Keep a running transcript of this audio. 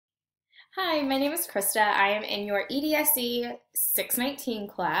Hi, my name is Krista. I am in your EDSE 619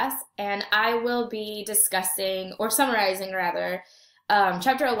 class, and I will be discussing, or summarizing rather,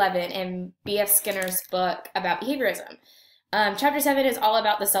 Chapter 11 in B.F. Skinner's book About Behaviorism. Chapter 7 is all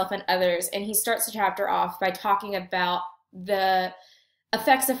about the self and others, and he starts the chapter off by talking about the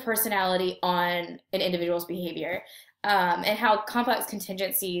effects of personality on an individual's behavior, and how complex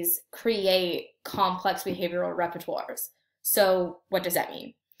contingencies create complex behavioral repertoires. So, what does that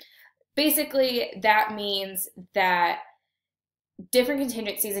mean? Basically, that means that different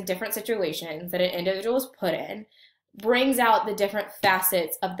contingencies and different situations that an individual is put in brings out the different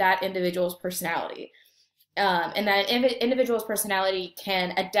facets of that individual's personality. And that an individual's personality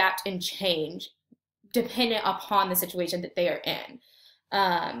can adapt and change dependent upon the situation that they are in.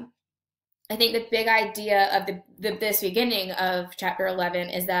 I think the big idea of this beginning of chapter 11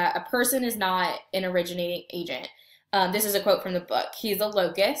 is that a person is not an originating agent. This is a quote from the book. He's a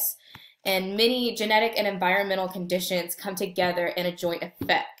locus, and many genetic and environmental conditions come together in a joint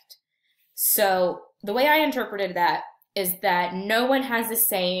effect. So the way I interpreted that is that no one has the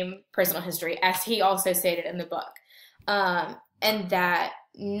same personal history, as he also stated in the book, and that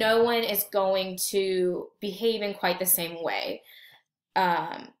no one is going to behave in quite the same way.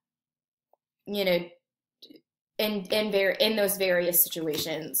 In those various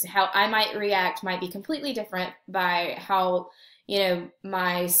situations, how I might react might be completely different by how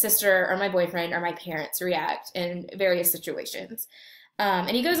my sister or my boyfriend or my parents react in various situations.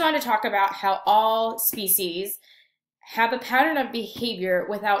 And he goes on to talk about how all species have a pattern of behavior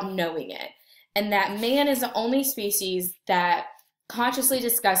without knowing it, and that man is the only species that consciously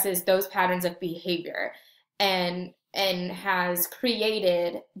discusses those patterns of behavior and has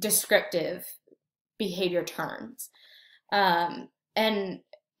created descriptive behavior terms.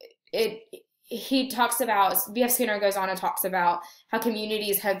 He talks about, B.F. Skinner goes on and talks about how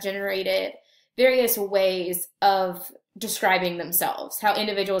communities have generated various ways of describing themselves, how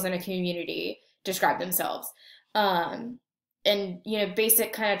individuals in a community describe themselves.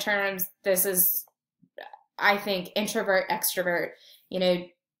 Basic kind of terms, this is, I think, introvert, extrovert.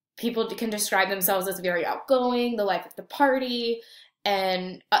 People can describe themselves as very outgoing, the life of the party,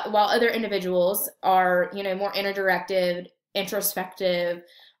 and while other individuals are, more inner-directed, introspective,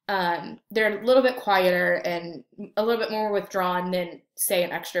 they're a little bit quieter and a little bit more withdrawn than, say,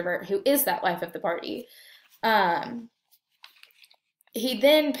 an extrovert who is that life of the party. He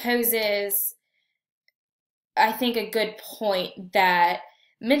then poses, I think, a good point that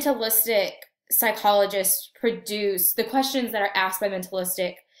mentalistic psychologists produce, the questions that are asked by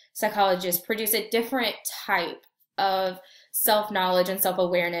mentalistic psychologists produce a different type of self-knowledge and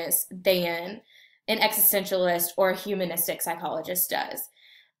self-awareness than an existentialist or humanistic psychologist does.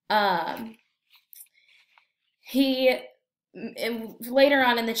 Later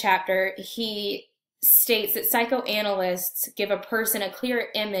on in the chapter, he states that psychoanalysts give a person a clear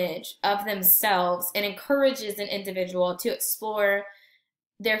image of themselves and encourages an individual to explore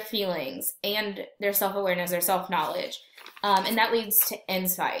their feelings and their self-awareness, their self-knowledge. And that leads to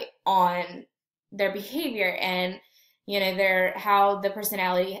insight on their behavior and, how the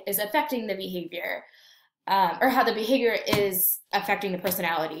personality is affecting the behavior. Or how the behavior is affecting the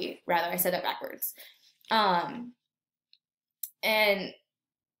personality, rather. I said that backwards. And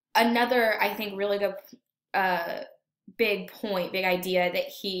another, I think, really good big idea that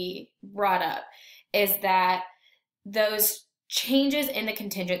he brought up is that those changes in the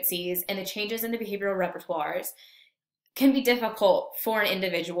contingencies and the changes in the behavioral repertoires can be difficult for an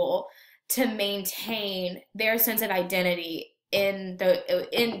individual to maintain their sense of identity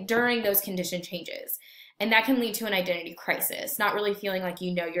during those condition changes. And that can lead to an identity crisis, not really feeling like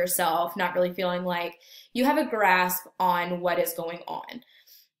you know yourself, not really feeling like you have a grasp on what is going on.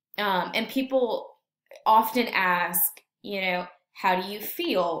 And people often ask, how do you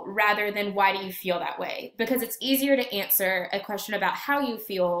feel, rather than why do you feel that way? Because it's easier to answer a question about how you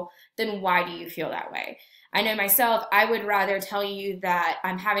feel than why do you feel that way. I know myself, I would rather tell you that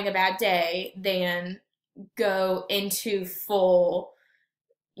I'm having a bad day than go into full,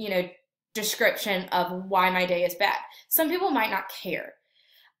 description of why my day is bad. Some people might not care.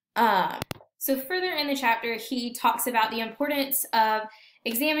 So further in the chapter, he talks about the importance of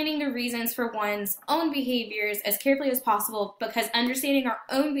examining the reasons for one's own behaviors as carefully as possible, because understanding our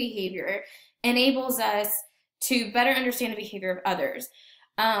own behavior enables us to better understand the behavior of others.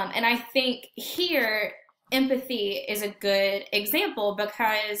 And I think here, empathy is a good example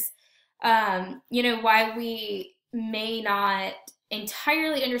because, while we may not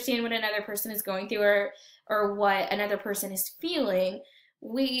entirely understand what another person is going through or what another person is feeling,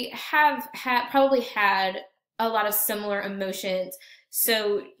 we have probably had a lot of similar emotions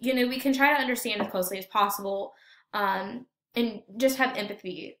So, we can try to understand as closely as possible, and just have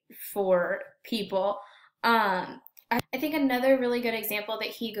empathy for people. I think another really good example that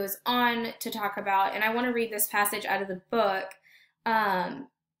he goes on to talk about, and I want to read this passage out of the book,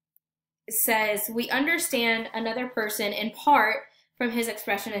 says, "We understand another person in part from his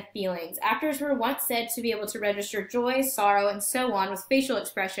expression of feelings. Actors were once said to be able to register joy, sorrow, and so on with facial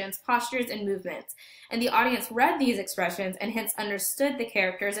expressions, postures, and movements. And the audience read these expressions and hence understood the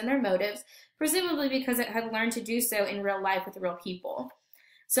characters and their motives, presumably because it had learned to do so in real life with real people."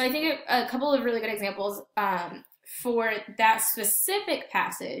 So I think a couple of really good examples for that specific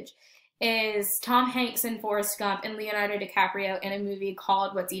passage is Tom Hanks in Forrest Gump and Leonardo DiCaprio in a movie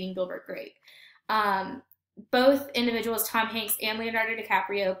called What's Eating Gilbert Grape. Both individuals, Tom Hanks and Leonardo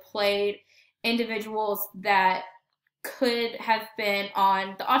DiCaprio, played individuals that could have been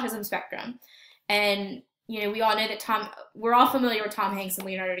on the autism spectrum. And, we all know that we're all familiar with Tom Hanks and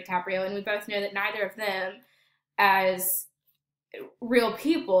Leonardo DiCaprio, and we both know that neither of them, as real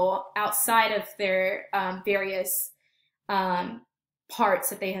people outside of their various parts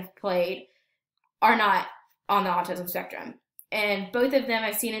that they have played, are not on the autism spectrum. And both of them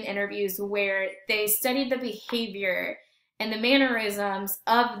I've seen in interviews where they studied the behavior and the mannerisms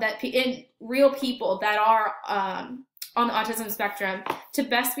of in real people that are on the autism spectrum to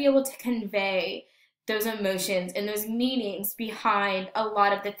best be able to convey those emotions and those meanings behind a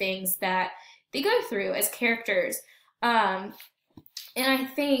lot of the things that they go through as characters. And I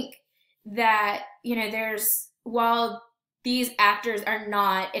think that, while these actors are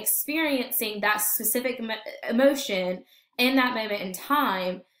not experiencing that specific emotion in that moment in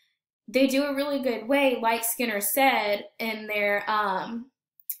time, they do a really good way, like Skinner said, in their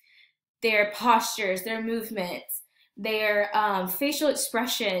postures, their movements, their facial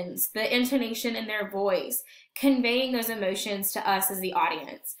expressions, the intonation in their voice, conveying those emotions to us as the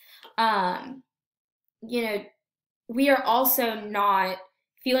audience. We are also not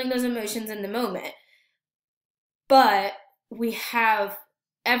feeling those emotions in the moment, but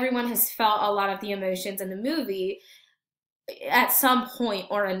everyone has felt a lot of the emotions in the movie at some point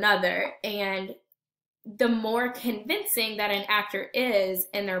or another, and the more convincing that an actor is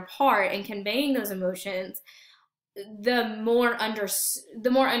in their part in conveying those emotions, the more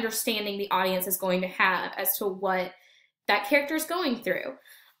understanding the audience is going to have as to what that character is going through.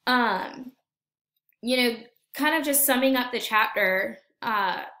 Kind of just summing up the chapter,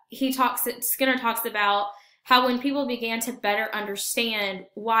 Skinner talks about how when people began to better understand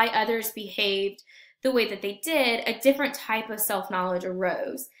why others behaved the way that they did, a different type of self-knowledge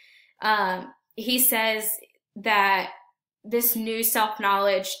arose. He says that this new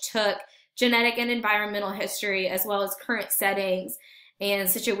self-knowledge took genetic and environmental history as well as current settings and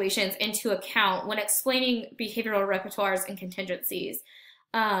situations into account when explaining behavioral repertoires and contingencies.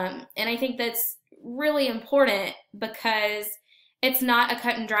 And I think that's really important because it's not a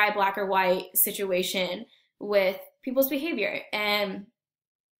cut and dry black or white situation with people's behavior. And,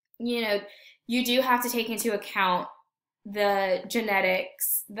 you do have to take into account the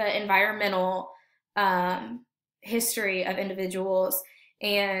genetics, the environmental history of individuals,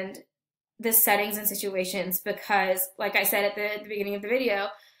 and the settings and situations, because, like I said at the beginning of the video,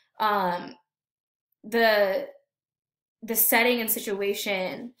 the setting and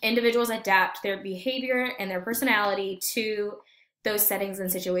situation, individuals adapt their behavior and their personality to those settings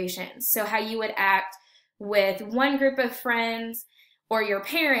and situations. So how you would act with one group of friends or your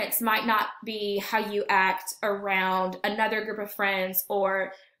parents might not be how you act around another group of friends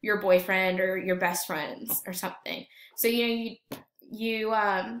or your boyfriend or your best friends or something. So,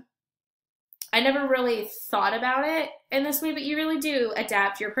 I never really thought about it in this way, but you really do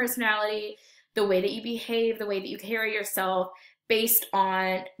adapt your personality, the way that you behave, the way that you carry yourself based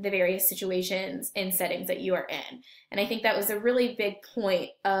on the various situations and settings that you are in. And I think that was a really big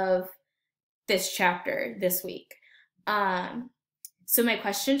point of this chapter this week. So my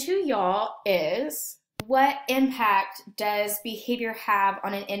question to y'all is, what impact does behavior have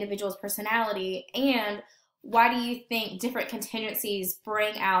on an individual's personality, and why do you think different contingencies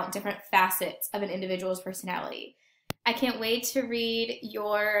bring out different facets of an individual's personality? I can't wait to read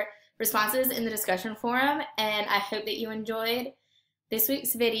your responses in the discussion forum, and I hope that you enjoyed this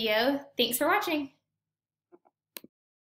week's video. Thanks for watching.